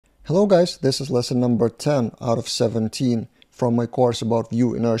Hello guys, this is lesson number 10 out of 17 from my course about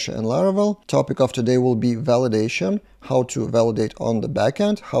Vue, Inertia and Laravel. Topic of today will be validation, how to validate on the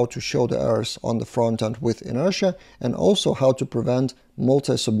backend, how to show the errors on the front end with Inertia, and also how to prevent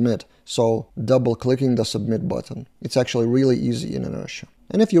multi-submit, so double-clicking the submit button. It's actually really easy in Inertia.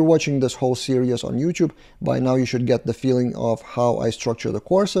 And if you're watching this whole series on YouTube, by now you should get the feeling of how I structure the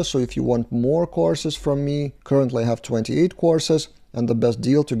courses. So if you want more courses from me, currently I have 28 courses. And the best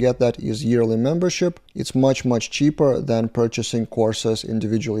deal to get that is yearly membership. It's much cheaper than purchasing courses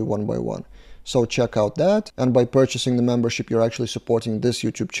individually one by one. So check out that. And by purchasing the membership, you're actually supporting this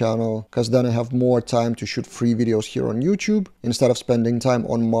YouTube channel, because then I have more time to shoot free videos here on YouTube instead of spending time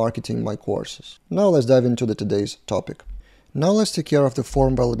on marketing my courses. Now let's dive into today's topic. Now let's take care of the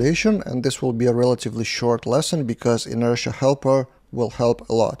form validation, and this will be a relatively short lesson because Inertia Helper will help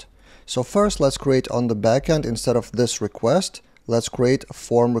a lot. So first, let's create on the backend, instead of this request, let's create a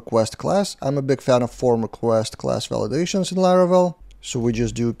form request class. I'm a big fan of form request class validations in Laravel. So we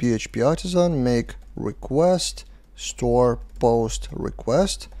just do PHP artisan make request store post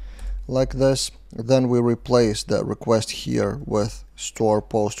request like this. Then we replace the request here with store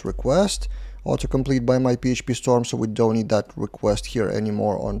post request, autocomplete by my PHP storm, so we don't need that request here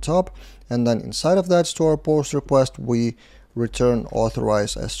anymore on top. And then inside of that store post request, we return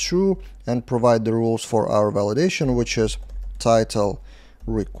authorize as true and provide the rules for our validation, which is title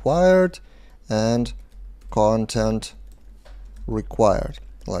required and content required,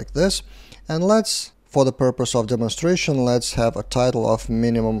 like this. And let's, for the purpose of demonstration, let's have a title of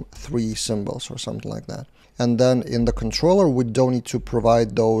minimum 3 symbols or something like that. And then in the controller, we don't need to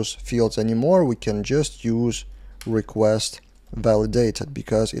provide those fields anymore. We can just use request validated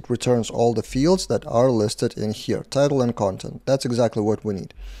because it returns all the fields that are listed in here, title and content. That's exactly what we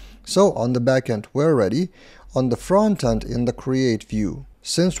need. So on the backend, we're ready. On the front end, in the create view,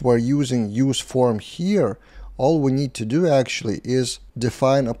 since we're using use form here, all we need to do actually is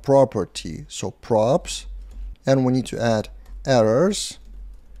define a property. So props, and we need to add errors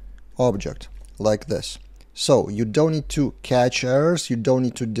object like this. So you don't need to catch errors, you don't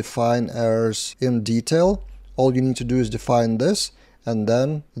need to define errors in detail. All you need to do is define this, and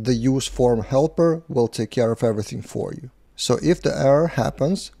then the use form helper will take care of everything for you. So if the error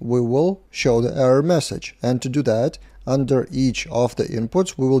happens, we will show the error message. And to do that, under each of the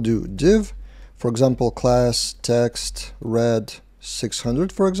inputs, we will do div, for example, class text red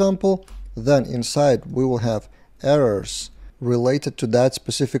 600, for example. Then inside, we will have errors related to that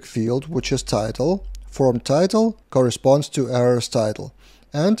specific field, which is title. Form title corresponds to errors title.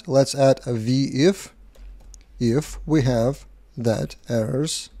 And let's add a v if we have that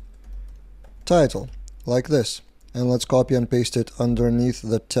errors title, like this. And let's copy and paste it underneath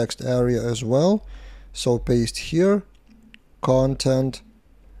the text area as well. So paste here, content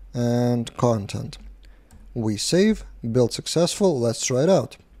and content. We save, build successful. Let's try it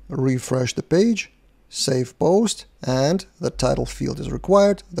out. Refresh the page, save post, and the title field is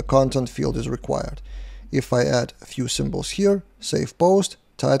required, the content field is required. If I add a few symbols here, save post,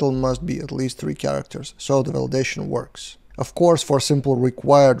 title must be at least 3 characters, so the validation works. Of course, for simple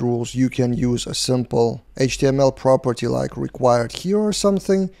required rules, you can use a simple HTML property like required here or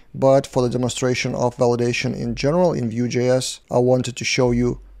something, but for the demonstration of validation in general in Vue.js, I wanted to show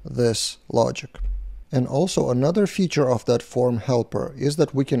you this logic. And also another feature of that form helper is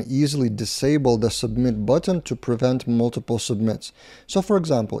that we can easily disable the submit button to prevent multiple submits. So for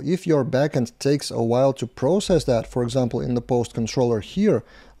example, if your backend takes a while to process that, for example, in the post controller here,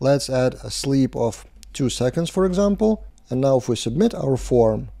 let's add a sleep of 2 seconds, for example. And now if we submit our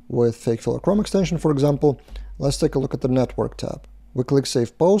form with fake filler Chrome extension, for example, let's take a look at the network tab. We click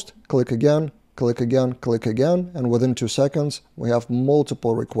save post, click again, click again, click again, and within 2 seconds, we have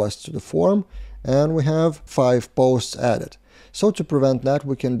multiple requests to the form, and we have 5 posts added. So to prevent that,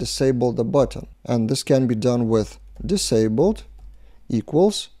 we can disable the button. And this can be done with disabled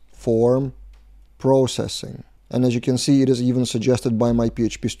equals form processing. And as you can see, it is even suggested by my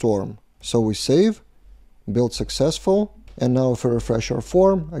PHP storm. So we save, build successful. And now if we refresh our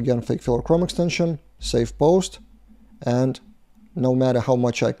form, again, fake filler Chrome extension, save post, and no matter how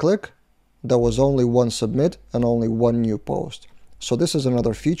much I click, there was only 1 submit and only 1 new post. So this is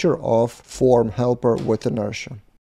another feature of form helper with Inertia.